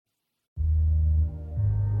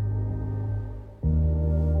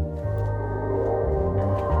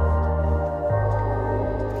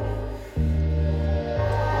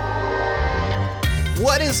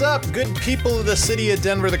is up, good people of the city of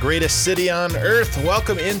Denver, the greatest city on earth?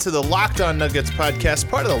 Welcome into the Locked On Nuggets podcast,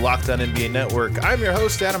 part of the Locked On NBA Network. I'm your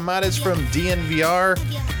host, Adam Mares from DNVR.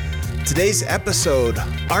 Today's episode,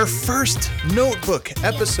 our first notebook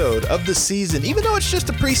episode of the season, even though it's just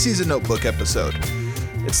a preseason notebook episode.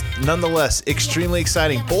 It's nonetheless extremely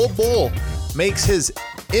exciting. Bol Bol makes his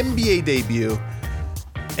NBA debut,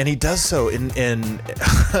 and he does so in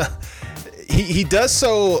He does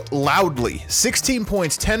so loudly. 16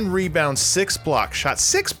 points, 10 rebounds, 6 block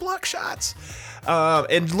shots.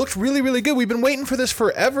 And looked really, really good. We've been waiting for this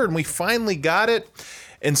forever, and we finally got it.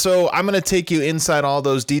 And so I'm going to take you inside all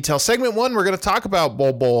those details. Segment 1, we're going to talk about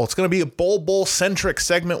Bol Bol. It's going to be a Bol Bol-centric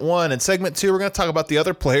segment 1. And segment 2, we're going to talk about the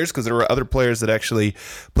other players, because there were other players that actually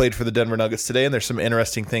played for the Denver Nuggets today, and there's some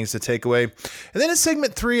interesting things to take away. And then in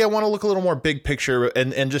segment 3, I want to look a little more big picture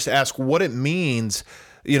and just ask what it means.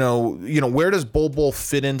 You know, where does Bol Bol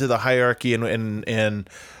fit into the hierarchy and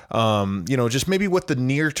just maybe what the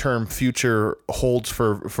near-term future holds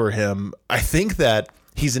for him. I think that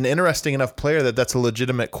he's an interesting enough player that's a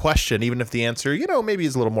legitimate question, even if the answer, maybe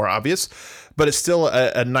is a little more obvious, but it's still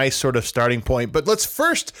a nice sort of starting point. But let's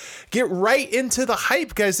first get right into the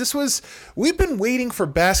hype, guys. We've been waiting for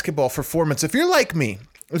basketball for 4 months. If you're like me,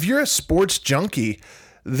 if you're a sports junkie,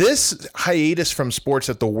 this hiatus from sports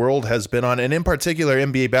that the world has been on, and in particular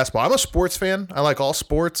NBA basketball. I'm a sports fan. I like all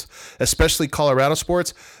sports, especially Colorado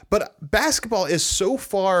sports. But basketball is so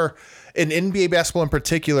far, and NBA basketball in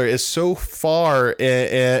particular, is so far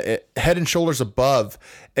head and shoulders above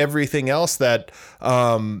everything else that,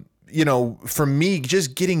 for me,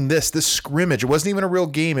 just getting this scrimmage, it wasn't even a real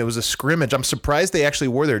game. It was a scrimmage. I'm surprised they actually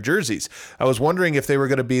wore their jerseys. I was wondering if they were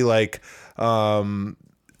going to be like, what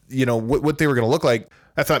they were going to look like.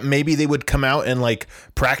 I thought maybe they would come out in like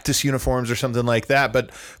practice uniforms or something like that.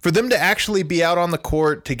 But for them to actually be out on the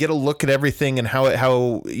court, to get a look at everything and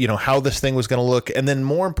how this thing was going to look, and then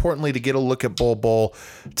more importantly, to get a look at Bol Bol,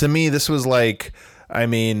 to me, this was like,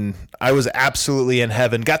 I was absolutely in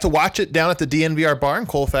heaven. Got to watch it down at the DNVR bar in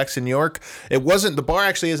Colfax in New York. The bar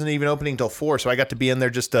actually isn't even opening till 4, so I got to be in there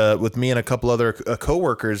just with me and a couple other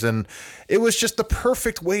coworkers, and it was just the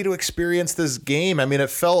perfect way to experience this game. It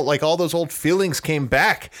felt like all those old feelings came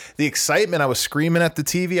back. The excitement, I was screaming at the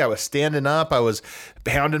TV, I was standing up, I was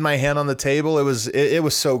pounding my hand on the table. It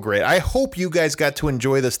was so great. I hope you guys got to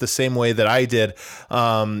enjoy this the same way that I did.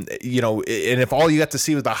 And if all you got to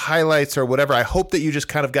see was the highlights or whatever, I hope that you just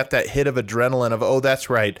kind of got that hit of adrenaline of, oh, that's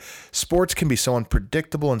right. Sports can be so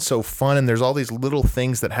unpredictable and so fun, and there's all these little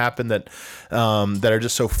things that happen that are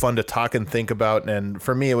just so fun to talk and think about. And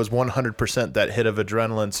for me, it was 100% that hit of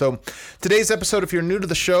adrenaline. So today's episode, if you're new to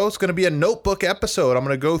the show, it's going to be a notebook episode. I'm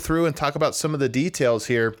going to go through and talk about some of the details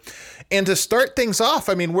here. And to start things off,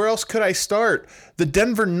 where else could I start? The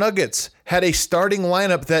Denver Nuggets had a starting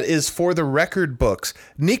lineup that is for the record books.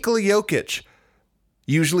 Nikola Jokic,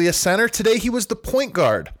 usually a center. Today he was the point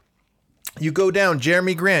guard. You go down,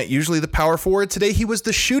 Jeremy Grant, usually the power forward. Today he was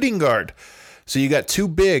the shooting guard. So you got two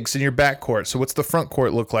bigs in your backcourt. So what's the front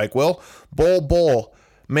court look like? Well, Bol Bol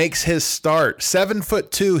makes his start.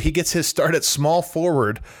 7'2", he gets his start at small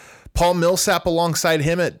forward. Paul Millsap alongside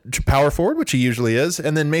him at power forward, which he usually is,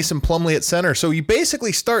 and then Mason Plumlee at center. So you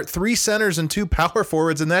basically start 3 centers and 2 power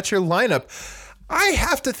forwards, and that's your lineup. I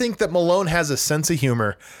have to think that Malone has a sense of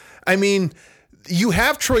humor. You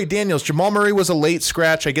have Troy Daniels. Jamal Murray was a late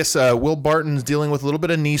scratch. I guess Will Barton's dealing with a little bit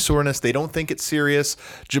of knee soreness. They don't think it's serious.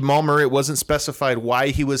 Jamal Murray, it wasn't specified why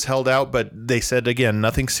he was held out, but they said, again,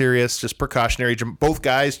 nothing serious, just precautionary. Both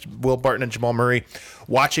guys, Will Barton and Jamal Murray,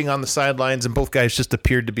 watching on the sidelines, and both guys just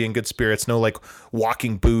appeared to be in good spirits. No like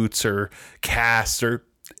walking boots or casts or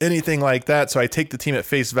anything like that. So I take the team at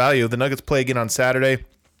face value. The Nuggets play again on Saturday.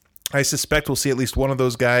 I suspect we'll see at least one of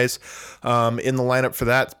those guys in the lineup for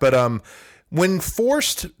that. But when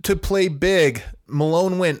forced to play big,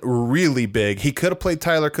 Malone went really big. He could have played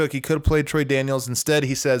Tyler Cook. He could have played Troy Daniels. Instead,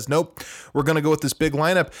 he says, nope, we're going to go with this big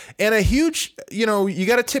lineup. And a huge, you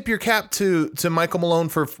got to tip your cap to Michael Malone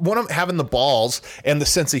for one, having the balls and the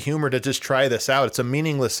sense of humor to just try this out. It's a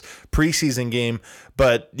meaningless preseason game,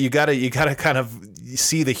 but you got to kind of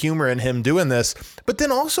see the humor in him doing this. But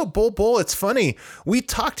then also Bol Bol, it's funny. We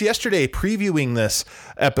talked yesterday previewing this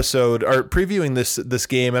episode or previewing this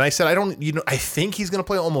game, and I said I think he's going to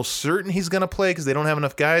play. Almost certain he's going to play because they don't have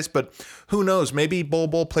enough guys, but who knows? Maybe Bol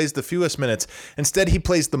Bol plays the fewest minutes. Instead, he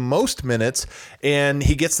plays the most minutes, and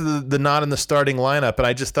he gets the nod in the starting lineup. And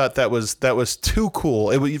I just thought that was too cool.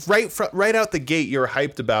 It was right out the gate. You're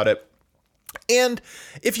hyped about it. And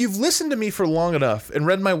if you've listened to me for long enough and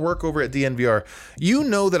read my work over at DNVR, you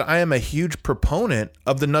know that I am a huge proponent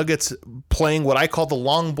of the Nuggets playing what I call the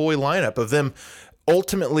long boy lineup, of them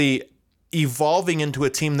ultimately evolving into a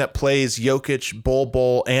team that plays Jokic,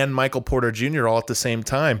 Bol, and Michael Porter Jr. all at the same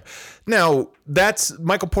time. Now, that's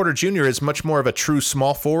Michael Porter Jr. is much more of a true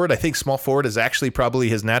small forward. I think small forward is actually probably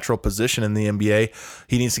his natural position in the NBA.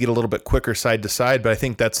 He needs to get a little bit quicker side to side, but I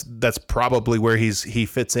think that's probably where he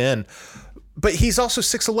fits in. But he's also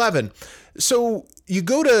 6'11". So you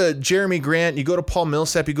go to Jeremy Grant, you go to Paul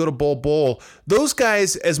Millsap, you go to Bol. Those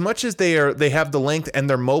guys, as much as they have the length and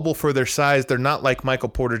they're mobile for their size, they're not like Michael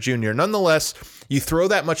Porter Jr. Nonetheless, you throw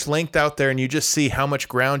that much length out there and you just see how much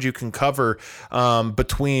ground you can cover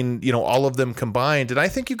between all of them combined. And I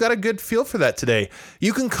think you got a good feel for that today.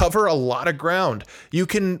 You can cover a lot of ground. You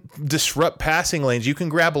can disrupt passing lanes. You can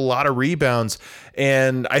grab a lot of rebounds.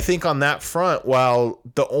 And I think on that front, while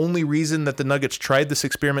the only reason that the Nuggets tried this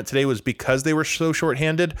experiment today was because they were so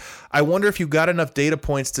shorthanded, I wonder if you got enough data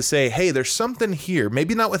points to say, hey, there's something here.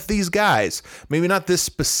 Maybe not with these guys, maybe not this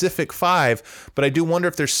specific five, but I do wonder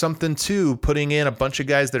if there's something to putting in a bunch of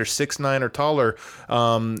guys that are 6'9" or taller,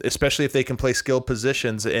 especially if they can play skilled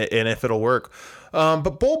positions and if it'll work.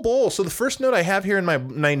 But Bol, so the first note I have here in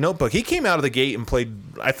my notebook, he came out of the gate and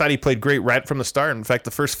I thought he played great right from the start. In fact,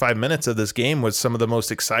 the first 5 minutes of this game was some of the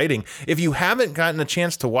most exciting. If you haven't gotten a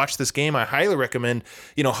chance to watch this game, I highly recommend,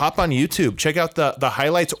 hop on YouTube, check out the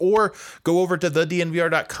highlights, or go over to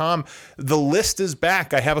thednvr.com. The list is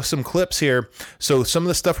back. I have some clips here. So some of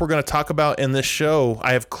the stuff we're going to talk about in this show,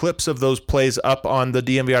 I have clips of those plays up on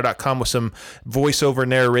thednvr.com with some voiceover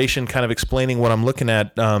narration kind of explaining what I'm looking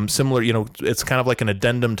at. Similar, it's kind of like an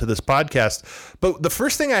addendum to this podcast. But the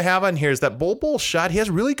first thing I have on here is that Bol's shot. He has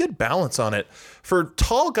really good balance on it. For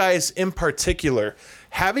tall guys in particular,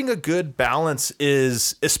 having a good balance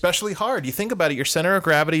is especially hard. You think about it, your center of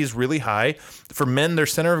gravity is really high. For men, their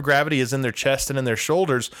center of gravity is in their chest and in their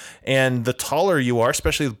shoulders. And the taller you are,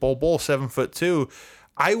 especially with Bol, 7'2",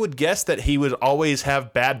 I would guess that he would always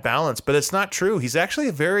have bad balance, but it's not true. He's actually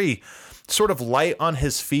a very sort of light on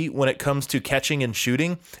his feet when it comes to catching and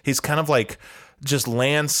shooting. He's kind of like just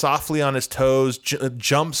lands softly on his toes,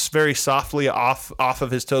 jumps very softly off of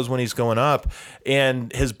his toes when he's going up,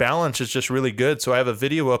 and his balance is just really good. So I have a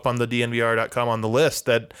video up on the DNVR.com on the list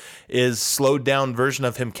that is slowed down version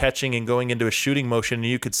of him catching and going into a shooting motion, and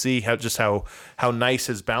you could see how nice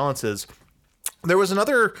his balance is. There was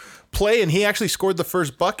another play, and he actually scored the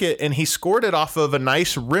first bucket, and he scored it off of a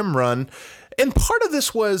nice rim run. And part of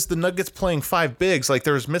this was the Nuggets playing five bigs. Like,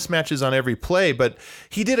 there was mismatches on every play, but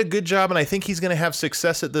he did a good job, and I think he's going to have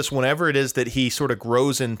success at this whenever it is that he sort of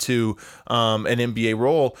grows into an NBA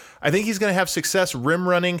role. I think he's going to have success rim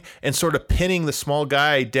running and sort of pinning the small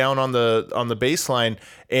guy down on the baseline.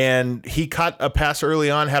 And he caught a pass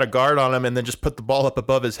early on, had a guard on him, and then just put the ball up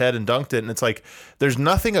above his head and dunked it. And it's like, there's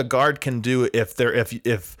nothing a guard can do if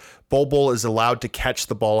Bol is allowed to catch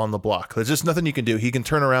the ball on the block. There's just nothing you can do. He can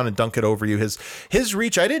turn around and dunk it over you. His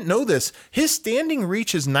reach, I didn't know this, his standing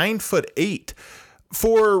reach is 9'8".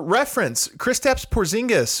 For reference, Kristaps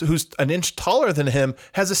Porzingis, who's an inch taller than him,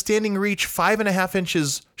 has a standing reach 5.5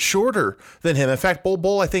 inches shorter than him. In fact,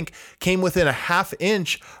 Bol, I think, came within a half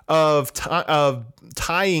inch of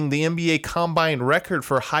tying the NBA combine record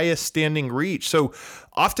for highest standing reach. So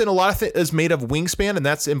often a lot of it is made of wingspan, and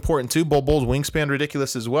that's important too. Bol's wingspan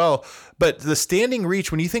ridiculous as well. But the standing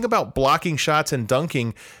reach, when you think about blocking shots and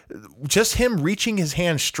dunking, just him reaching his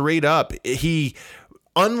hand straight up,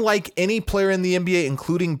 unlike any player in the NBA,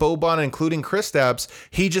 including Boban, including Kristaps,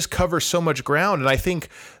 he just covers so much ground. And I think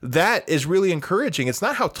that is really encouraging. It's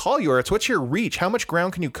not how tall you are, it's what's your reach. How much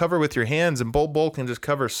ground can you cover with your hands? And Bol can just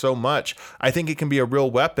cover so much. I think it can be a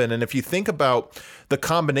real weapon. And if you think about the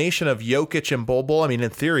combination of Jokic and Bol, I mean, in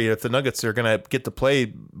theory, if the Nuggets are going to get to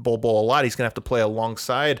play Bol a lot, he's going to have to play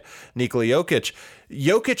alongside Nikola Jokic.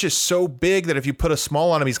 Jokic is so big that if you put a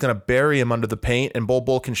small on him, he's going to bury him under the paint, and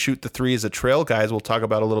Bol can shoot the three as a trail guy, as we'll talk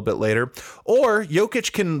about a little bit later. Or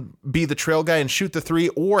Jokic can be the trail guy and shoot the three,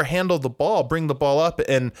 or handle the ball, bring the ball up,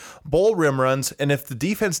 and Bol rim runs. And if the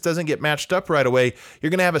defense doesn't get matched up right away, you're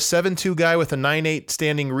going to have a 7'2" guy with a 9'8"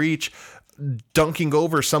 standing reach dunking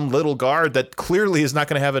over some little guard that clearly is not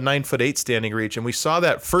going to have a 9'8" standing reach. And we saw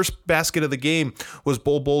that first basket of the game was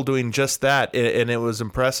Bol doing just that, and it was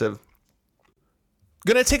impressive.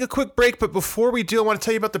 Going to take a quick break, but before we do, I want to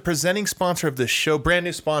tell you about the presenting sponsor of this show, brand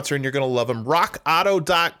new sponsor, and you're going to love them,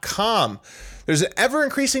 rockauto.com. There's an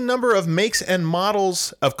ever-increasing number of makes and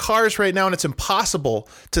models of cars right now, and it's impossible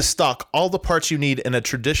to stock all the parts you need in a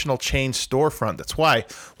traditional chain storefront. That's why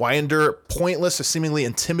endure pointless or seemingly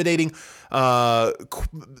intimidating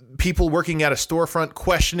people working at a storefront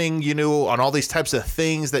questioning, on all these types of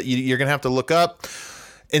things that you're going to have to look up.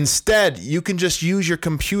 Instead, you can just use your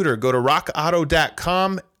computer. Go to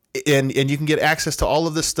rockauto.com and you can get access to all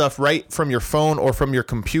of this stuff right from your phone or from your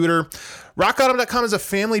computer. RockAuto.com is a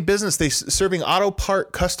family business. They're serving auto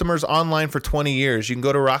part customers online for 20 years. You can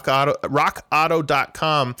go to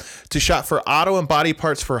RockAuto.com to shop for auto and body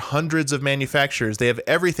parts for hundreds of manufacturers. They have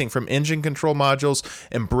everything from engine control modules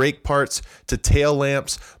and brake parts to tail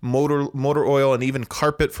lamps, motor oil, and even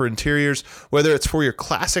carpet for interiors. Whether it's for your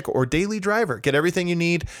classic or daily driver, get everything you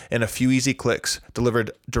need in a few easy clicks,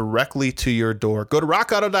 delivered directly to your door. Go to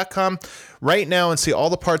RockAuto.com right now and see all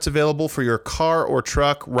the parts available for your car or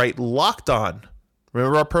truck. Right, Locked On.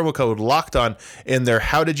 Remember our promo code Locked On in their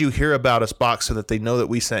How Did You Hear About Us box so that they know that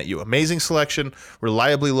we sent you. Amazing selection,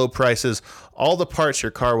 reliably low prices, all the parts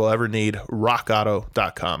your car will ever need.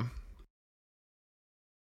 RockAuto.com.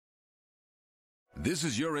 This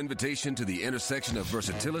is your invitation to the intersection of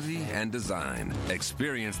versatility and design.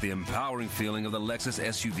 Experience the empowering feeling of the Lexus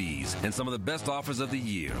SUVs and some of the best offers of the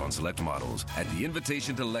year on select models at the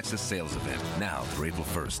Invitation to Lexus sales event, now through April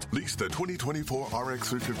 1st. Lease the 2024 RX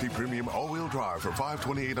 350 Premium all-wheel drive for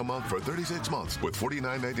 $528 a month for 36 months with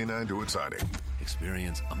 $49.99 due at signing.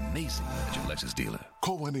 Experience amazing at your Lexus dealer.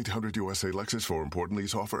 Call 1-800-USA-LEXUS for important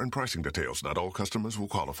lease offer and pricing details. Not all customers will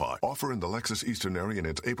qualify. Offer in the Lexus Eastern area and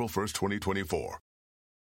it's April 1st, 2024.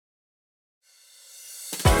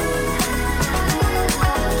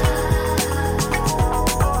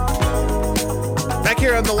 Back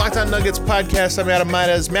here on the Locked On Nuggets podcast, I'm Adam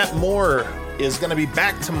Maidez. Matt Moore is going to be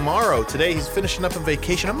back tomorrow. Today, he's finishing up a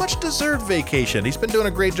vacation, a much-deserved vacation. He's been doing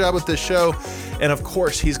a great job with this show, and of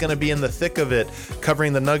course, he's going to be in the thick of it,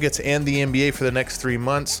 covering the Nuggets and the NBA for the next 3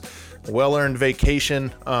 months. Well-earned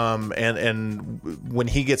vacation, and when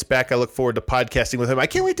he gets back, I look forward to podcasting with him. I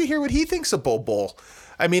can't wait to hear what he thinks of Bol Bol.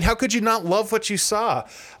 I mean, how could you not love what you saw?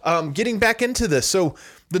 Getting back into this, so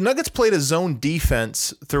the Nuggets played a zone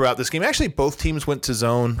defense throughout this game. Actually, both teams went to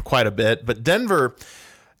zone quite a bit, but Denver,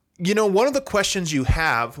 you know, one of the questions you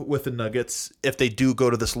have with the Nuggets, if they do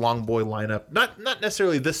go to this long boy lineup, not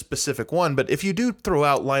necessarily this specific one, but if you do throw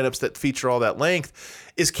out lineups that feature all that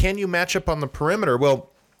length, is can you match up on the perimeter? Well,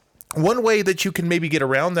 one way that you can maybe get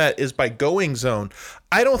around that is by going zone.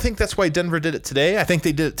 I don't think that's why Denver did it today. I think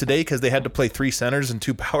they did it today because they had to play 3 centers and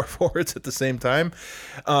 2 power forwards at the same time.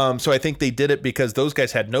 So I think they did it because those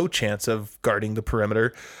guys had no chance of guarding the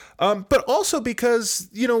perimeter. But also because,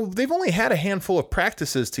 you know, they've only had a handful of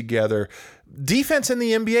practices together. Defense in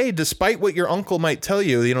the NBA, despite what your uncle might tell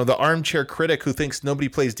you, you know, the armchair critic who thinks nobody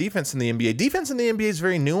plays defense in the NBA. Defense in the NBA is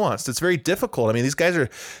very nuanced. It's very difficult. I mean, these guys are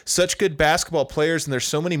such good basketball players, and there's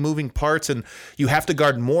so many moving parts, and you have to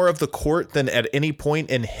guard more of the court than at any point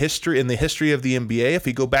in history, in the history of the NBA. If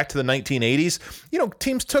you go back to the 1980s, you know,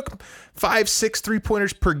 teams took 5, 6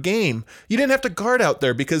 3-pointers per game. You didn't have to guard out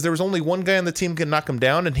there because there was only one guy on the team who could knock them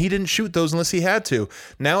down, and he didn't shoot those unless he had to.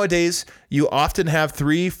 Nowadays, you often have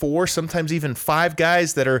 3, 4, sometimes even 5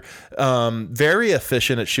 guys that are very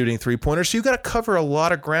efficient at shooting 3-pointers. So you got to cover a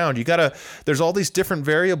lot of ground. There's all these different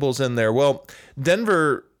variables in there. Well,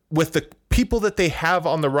 Denver, with the people that they have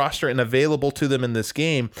on the roster and available to them in this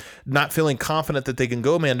game, not feeling confident that they can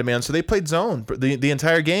go man-to-man, so they played zone the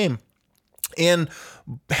entire game. And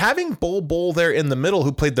having Bol there in the middle,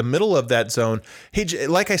 who played the middle of that zone, he,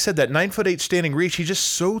 like I said, that 9'8" standing reach, he's just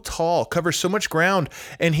so tall, covers so much ground,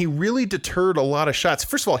 and he really deterred a lot of shots.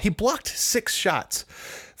 First of all, he blocked 6 shots.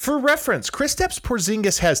 For reference, Kristaps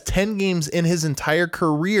Porzingis has 10 games in his entire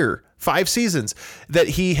career, 5 seasons, that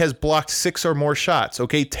he has blocked 6 or more shots.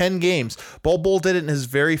 Okay, 10 games. Bol did it in his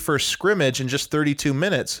very first scrimmage in just 32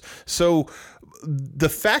 minutes. So the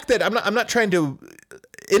fact that I'm not trying to.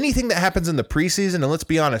 Anything that happens in the preseason, and let's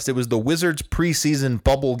be honest, it was the Wizards preseason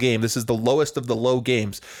bubble game. This is the lowest of the low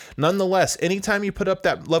games. Nonetheless, anytime you put up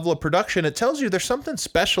that level of production, it tells you there's something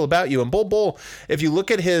special about you. And Bol, if you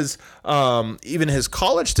look at his, even his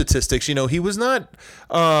college statistics, you know, he was not,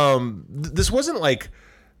 this wasn't like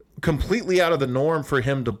completely out of the norm for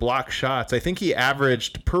him to block shots. I think he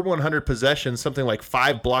averaged per 100 possessions something like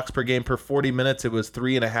 5 blocks per game per 40 minutes. It was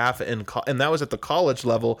 3.5, and that was at the college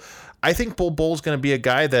level. I think Bol's going to be a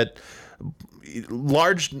guy that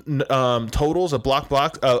large totals of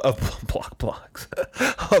blocks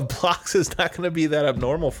is not going to be that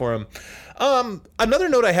abnormal for him. Another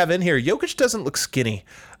note I have in here: Jokic doesn't look skinny.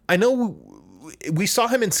 I know we saw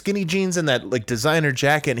him in skinny jeans and that like designer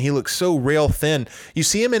jacket, and he looks so rail thin. You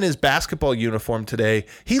see him in his basketball uniform today.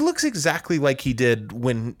 He looks exactly like he did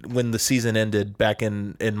when the season ended back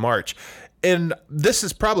in March. and this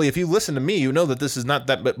is probably, if you listen to me, you know that this is not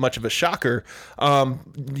that much of a shocker.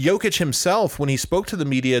 Jokic himself, when he spoke to the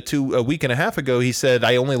media a week and a half ago, he said,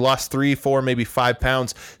 I only lost 3, 4, maybe 5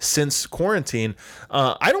 pounds since quarantine.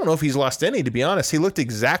 I don't know if he's lost any, to be honest. He looked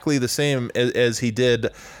exactly the same as he did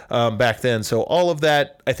back then. So all of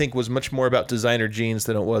that, I think, was much more about designer jeans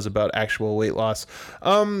than it was about actual weight loss.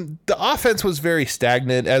 The offense was very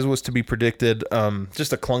stagnant, as was to be predicted.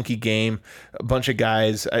 Just a clunky game, a bunch of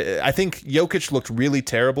guys. I think Jokic looked really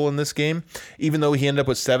terrible in this game, even though he ended up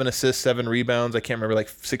with 7 assists, 7 rebounds. I can't remember, like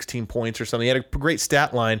 16 points or something. He had a great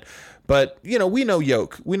stat line. But, we know we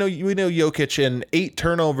know Jokic, and 8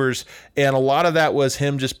 turnovers, and a lot of that was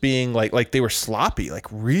him just being like they were sloppy, like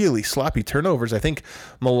really sloppy turnovers. I think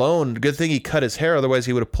Malone, good thing he cut his hair, otherwise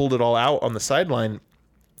he would have pulled it all out on the sideline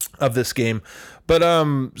of this game. But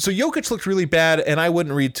so Jokic looked really bad, and I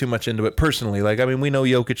wouldn't read too much into it personally. We know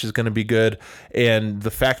Jokic is going to be good, and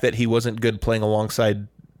the fact that he wasn't good playing alongside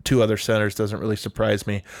 2 other centers doesn't really surprise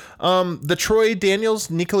me. The Troy Daniels,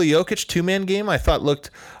 Nikola Jokic 2-man game I thought looked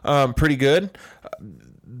pretty good.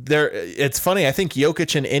 It's funny. I think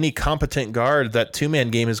Jokic and any competent guard, that 2-man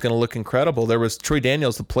game is going to look incredible. There was Troy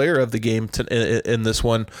Daniels, the player of the game in this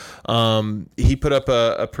one. He put up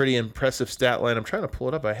a pretty impressive stat line. I'm trying to pull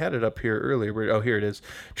it up. I had it up here earlier. Oh, here it is.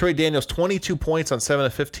 Troy Daniels, 22 points on 7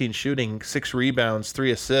 of 15 shooting, 6 rebounds,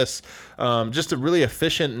 3 assists. Just a really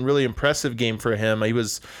efficient and really impressive game for him. He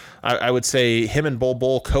was, I would say, him and Bol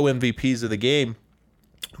Bol co-MVPs of the game.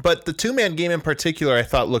 But the 2-man game in particular, I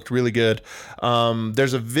thought looked really good.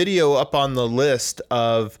 There's a video up on the list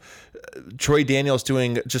of Troy Daniels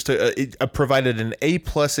doing just provided an A+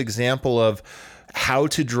 example of how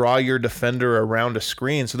to draw your defender around a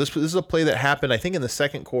screen. So this is a play that happened, I think, in the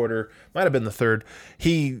second quarter, might have been the third.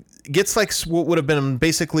 He gets like what would have been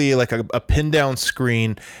basically like a pin down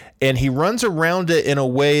screen, and he runs around it in a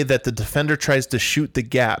way that the defender tries to shoot the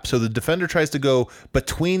gap. So the defender tries to go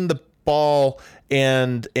between the ball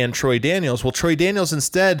and Troy Daniels. Well, Troy Daniels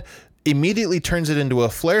instead immediately turns it into a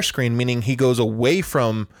flare screen, meaning he goes away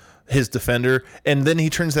from his defender, and then he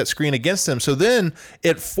turns that screen against him. So then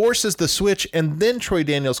it forces the switch, and then Troy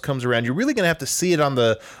Daniels comes around. You're really going to have to see it on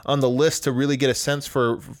the list to really get a sense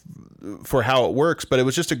for how it works, but it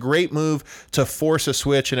was just a great move to force a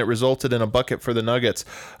switch, and it resulted in a bucket for the Nuggets.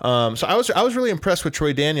 So I was really impressed with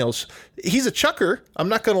Troy Daniels. He's a chucker, I'm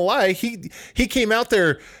not going to lie. He came out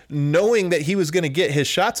there knowing that he was going to get his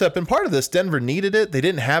shots up, and part of this, Denver needed it. They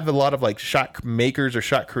didn't have a lot of like shot makers or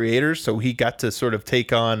shot creators, so he got to sort of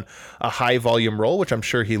take on a high volume role, which I'm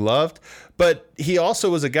sure he loved. But he also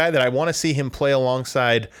was a guy that I want to see him play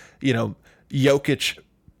alongside, Jokic,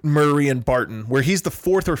 Murray, and Barton, where he's the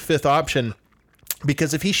 4th or 5th option,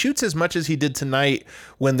 because if he shoots as much as he did tonight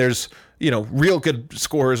when there's real good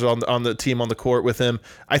scorers on the team on the court with him,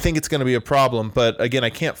 I think it's going to be a problem. But again,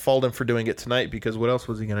 I can't fault him for doing it tonight, because what else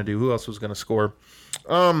was he going to do? Who else was going to score?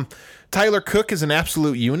 Tyler Cook is an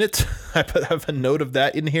absolute unit. I have a note of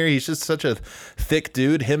that in here. He's just such a thick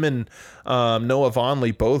dude. Him and Noah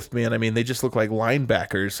Vonleh both, man. I mean, they just look like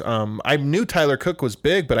linebackers. I knew Tyler Cook was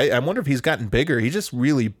big, but I wonder if he's gotten bigger. He's just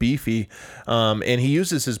really beefy, and he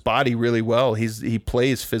uses his body really well. He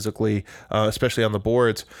plays physically, especially on the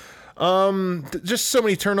boards. Just so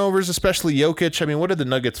many turnovers, especially Jokic. I mean, what did the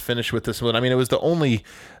Nuggets finish with this one? I mean, it was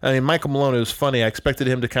Michael Malone, it was funny. I expected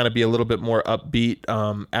him to kind of be a little bit more upbeat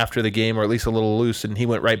after the game, or at least a little loose, and he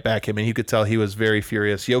went right back at him, and you could tell he was very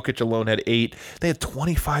furious. Jokic alone had 8. They had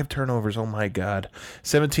 25 turnovers. Oh my God.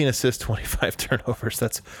 17 assists, 25 turnovers.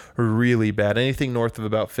 That's really bad. Anything north of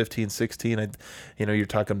about 15, 16, you're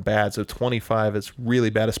talking bad. So 25 is really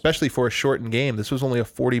bad, especially for a shortened game. This was only a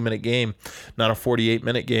 40-minute game, not a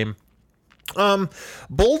 48-minute game.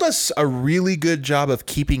 Bol does a really good job of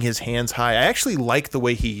keeping his hands high. I actually like the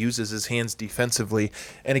way he uses his hands defensively.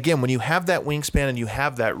 And again, when you have that wingspan and you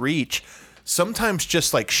have that reach, sometimes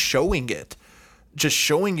just like showing it, just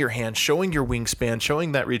showing your hand, showing your wingspan,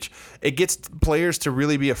 showing that reach, it gets players to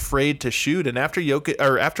really be afraid to shoot. And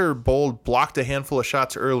after Bol blocked a handful of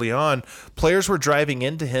shots early on, players were driving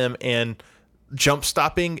into him and jump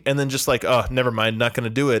stopping, and then just like, oh, never mind, not going to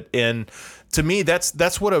do it. And to me,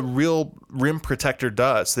 that's what a real rim protector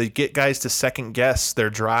does. They get guys to second guess their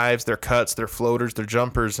drives, their cuts, their floaters, their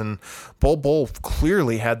jumpers, and Bol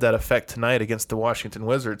clearly had that effect tonight against the Washington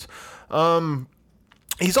Wizards.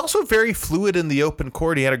 He's also very fluid in the open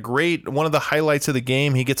court. He had one of the highlights of the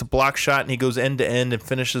game. He gets a block shot and he goes end to end and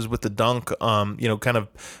finishes with the dunk. Kind of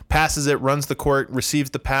passes it, runs the court,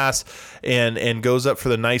 receives the pass, and goes up for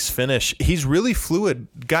the nice finish. He's really fluid.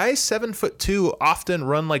 Guys 7'2" often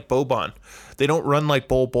run like Boban. They don't run like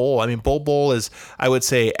Bol Bol. I mean, Bol Bol is, I would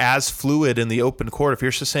say, as fluid in the open court. If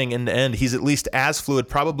you're just saying end to end, he's at least as fluid,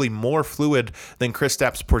 probably more fluid than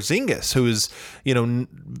Kristaps Porzingis, who is,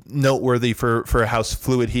 noteworthy for how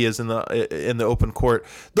fluid he is in the open court.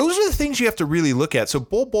 Those are the things you have to really look at. So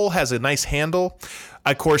Bol Bol has a nice handle.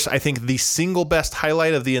 Of course, I think the single best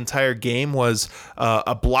highlight of the entire game was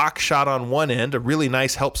a block shot on one end, a really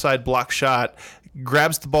nice help side block shot.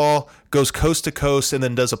 Grabs the ball, goes coast to coast, and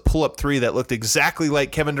then does a pull-up three that looked exactly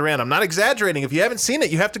like Kevin Durant. I'm not exaggerating. If you haven't seen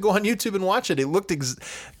it, you have to go on YouTube and watch it. It looked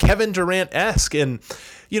Kevin Durant-esque. And,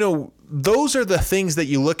 those are the things that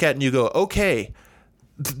you look at and you go, okay,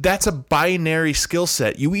 that's a binary skill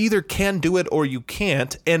set. You either can do it or you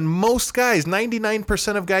can't. And most guys,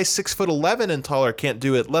 99% of guys 6'11" and taller can't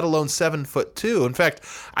do it, let alone 7'2". In fact,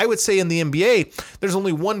 I would say in the NBA, there's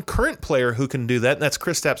only one current player who can do that, and that's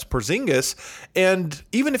Kristaps Porzingis. And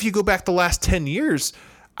even if you go back the last 10 years,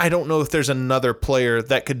 I don't know if there's another player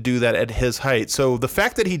that could do that at his height. So the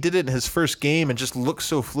fact that he did it in his first game and just looked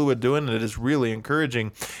so fluid doing it is really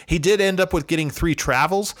encouraging. He did end up with getting 3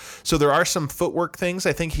 travels, so there are some footwork things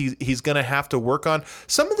I think he's going to have to work on.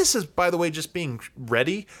 Some of this is, by the way, just being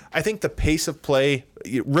ready. I think the pace of play,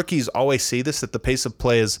 rookies always see this, that the pace of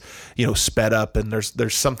play is, sped up, and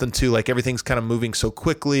there's something to, like, everything's kind of moving so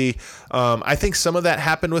quickly. I think some of that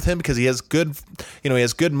happened with him because he has good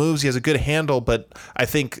moves, he has a good handle, but I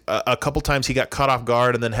think a couple times he got caught off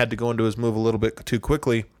guard and then had to go into his move a little bit too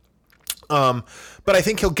quickly. But I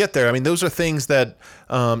think he'll get there. I mean, those are things that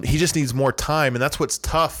he just needs more time, and that's what's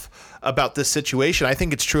tough about this situation. I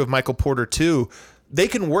think it's true of Michael Porter too. They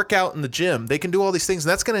can work out in the gym. They can do all these things, and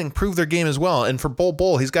that's going to improve their game as well. And for Bol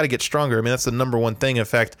Bol, he's got to get stronger. I mean, that's the number one thing. In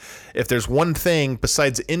fact, if there's one thing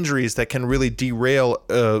besides injuries that can really derail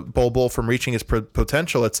Bol Bol from reaching his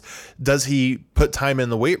potential, it's does he put time in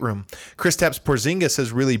the weight room? Kristaps Porzingis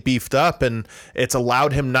has really beefed up, and it's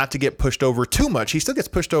allowed him not to get pushed over too much. He still gets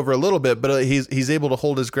pushed over a little bit, but he's able to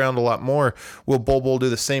hold his ground a lot more. Will Bol Bol do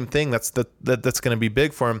the same thing? That's going to be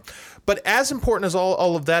big for him. But as important as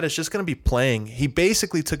all of that is just going to be playing. He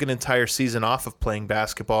basically took an entire season off of playing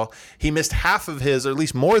basketball. He missed half of his, or at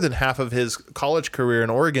least more than half of his college career in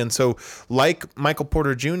Oregon. So like Michael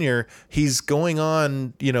Porter Jr., he's going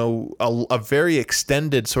on, a very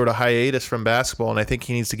extended sort of hiatus from basketball. And I think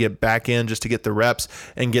he needs to get back in just to get the reps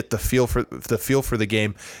and get the feel for the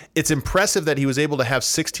game. It's impressive that he was able to have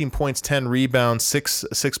 16 points, 10 rebounds,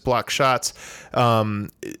 six block shots. Given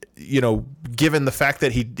the fact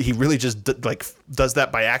that he really just does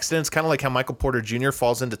that by accident. It's kind of like how Michael Porter Jr.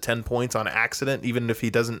 falls into 10 points on accident, even if he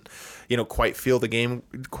doesn't, quite feel the game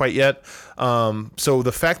quite yet. So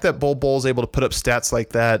the fact that Bol Bol is able to put up stats like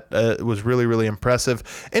that was really, really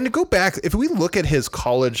impressive. And to go back, if we look at his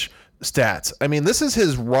college stats, I mean, this is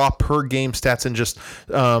his raw per game stats in just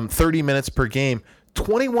 30 minutes per game.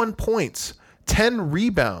 21 points, 10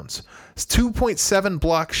 rebounds, 2.7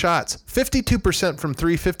 block shots, 52% from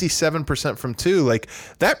 3, 57% from 2. Like,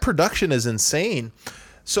 that production is insane.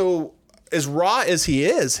 So as raw as he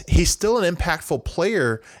is, he's still an impactful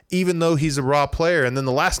player, even though he's a raw player. And then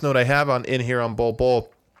the last note I have in here on Bol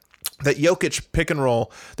Bol, that Jokic pick and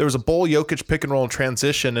roll, there was a Bol Jokic pick and roll in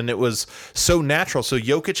transition, and it was so natural. So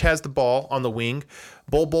Jokic has the ball on the wing.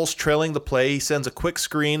 Bol Bol's trailing the play. He sends a quick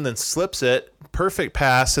screen, then slips it. Perfect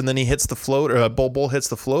pass, and then he hits the floater. Bol Bol hits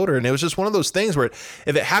the floater, and it was just one of those things where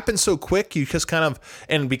if it happens so quick, you just kind of,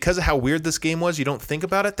 and because of how weird this game was, you don't think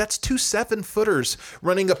about it. That's 2 7-footers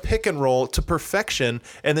running a pick and roll to perfection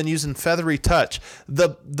and then using feathery touch.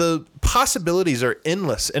 The possibilities are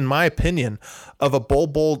endless, in my opinion, of a Bol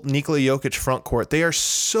Bol Nikola Jokic front court. They are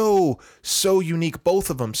so unique, both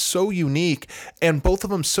of them so unique, and both of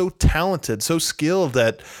them so talented, so skilled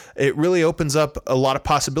that it really opens up a lot of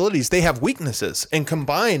possibilities. They have weaknesses, and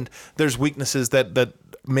combined, there's weaknesses that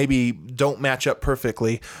maybe don't match up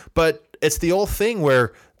perfectly, but it's the old thing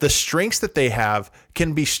where the strengths that they have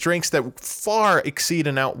can be strengths that far exceed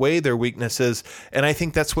and outweigh their weaknesses. And I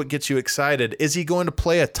think that's what gets you excited. Is he going to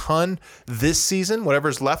play a ton this season,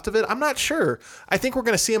 whatever's left of it? I'm not sure. I think we're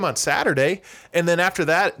going to see him on Saturday. And then after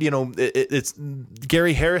that, it's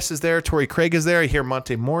Gary Harris is there. Torrey Craig is there. I hear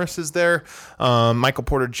Monte Morris is there. Michael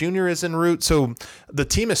Porter Jr. is en route. So the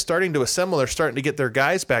team is starting to assemble. They're starting to get their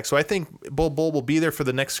guys back. So I think Bol Bol will be there for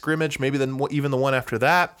the next scrimmage, maybe even the one after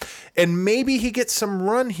that. And maybe he gets some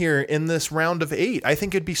run here in this round of 8. I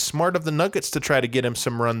think it'd be smart of the Nuggets to try to get him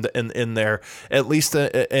some run in there, at least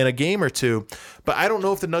in a game or two. But I don't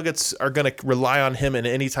know if the Nuggets are going to rely on him in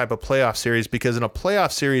any type of playoff series, because in a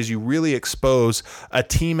playoff series, you really expose a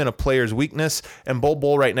team and a player's weakness. And Bol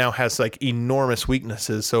Bol right now has like enormous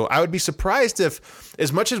weaknesses. So I would be surprised if,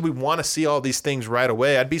 as much as we want to see all these things right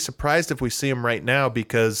away, I'd be surprised if we see him right now,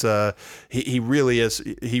 because he really is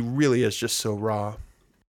just so raw.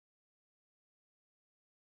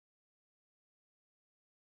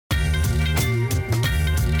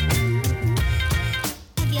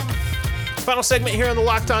 Final segment here on the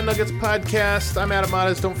Locked On Nuggets podcast. I'm Adam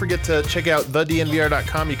Mares. Don't forget to check out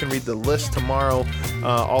thednvr.com. You can read the list tomorrow,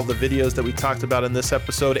 all the videos that we talked about in this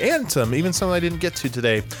episode, and even some I didn't get to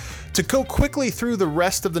today. To go quickly through the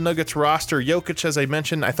rest of the Nuggets roster, Jokic, as I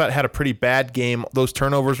mentioned, I thought had a pretty bad game. Those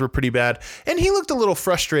turnovers were pretty bad, and he looked a little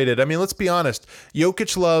frustrated. I mean, let's be honest.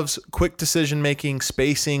 Jokic loves quick decision-making,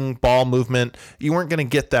 spacing, ball movement. You weren't going to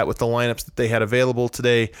get that with the lineups that they had available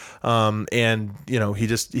today, and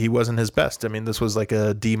he wasn't his best. I mean, this was like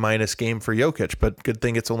a D- game for Jokic, but good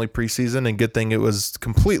thing it's only preseason, and good thing it was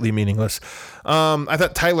completely meaningless. I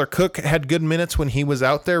thought Tyler Cook had good minutes when he was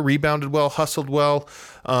out there, rebounded well, hustled well.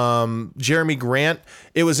 Jeremy Grant,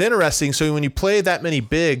 it was interesting. So when you play that many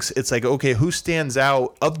bigs, it's like, okay, who stands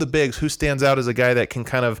out of the bigs? Who stands out as a guy that can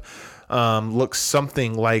kind of look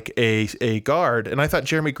something like a guard? And I thought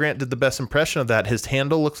Jeremy Grant did the best impression of that. His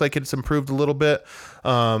handle looks like it's improved a little bit,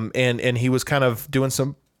 and he was kind of doing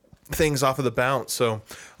some things off of the bounce. So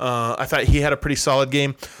I thought he had a pretty solid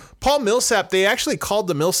game. Paul Millsap, they actually called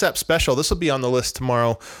the Millsap special. This will be on the list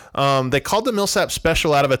tomorrow. They called the Millsap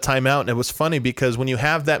special out of a timeout, and it was funny because when you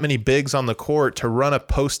have that many bigs on the court, to run a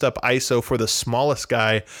post-up ISO for the smallest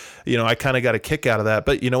guy, I kind of got a kick out of that.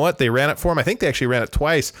 But you know what? They ran it for him. I think they actually ran it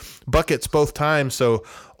twice. Buckets both times, so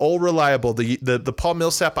all reliable. The Paul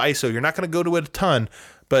Millsap ISO, you're not going to go to it a ton,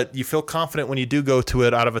 but you feel confident when you do go to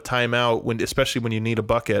it out of a timeout, especially when you need a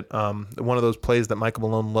bucket. One of those plays that Michael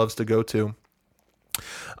Malone loves to go to.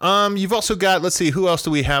 You've also got, let's see, who else do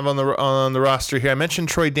we have on the roster here? I mentioned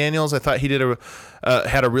Troy Daniels. I thought he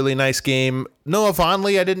had a really nice game. Noah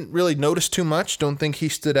Vonleh, I didn't really notice too much. Don't think he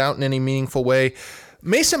stood out in any meaningful way.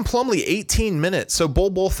 Mason Plumlee, 18 minutes. So Bol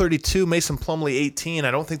Bol 32, Mason Plumlee 18. I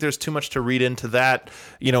don't think there's too much to read into that,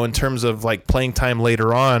 in terms of like playing time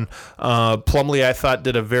later on. Plumlee, I thought,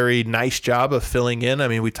 did a very nice job of filling in. I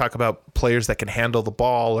mean, we talk about players that can handle the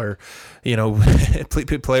ball, or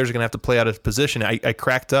players are going to have to play out of position. I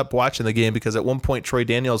cracked up watching the game because at one point Troy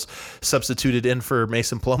Daniels substituted in for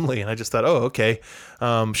Mason Plumlee, and I just thought, oh, okay,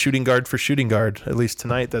 shooting guard for shooting guard. At least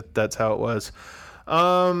tonight, that's how it was.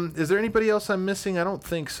 Is there anybody else I'm missing? I don't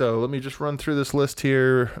think so. Let me just run through this list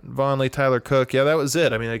here. Vonleh, Tyler Cook. Yeah, that was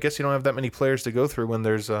it. I mean, I guess you don't have that many players to go through when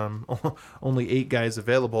there's only 8 guys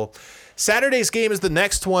available. Saturday's game is the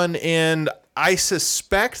next one, and I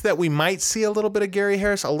suspect that we might see a little bit of Gary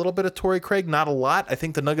Harris, a little bit of Torrey Craig, not a lot. I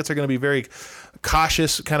think the Nuggets are going to be very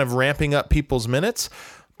cautious, kind of ramping up people's minutes.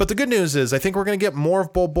 But the good news is I think we're going to get more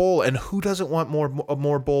of Bol Bol, and who doesn't want more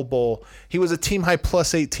Bol Bol? He was a team-high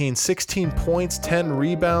plus 18, 16 points, 10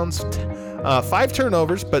 rebounds, 5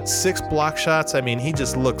 turnovers, but 6 block shots. I mean, he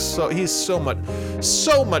just looks he's so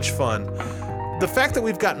much fun. The fact that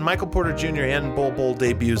we've gotten Michael Porter Jr. and Bol Bol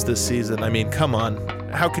debuts this season, I mean, come on.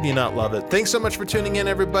 How can you not love it? Thanks so much for tuning in,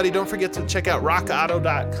 everybody. Don't forget to check out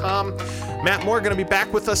rockauto.com. Matt Moore going to be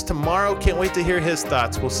back with us tomorrow. Can't wait to hear his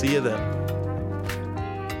thoughts. We'll see you then.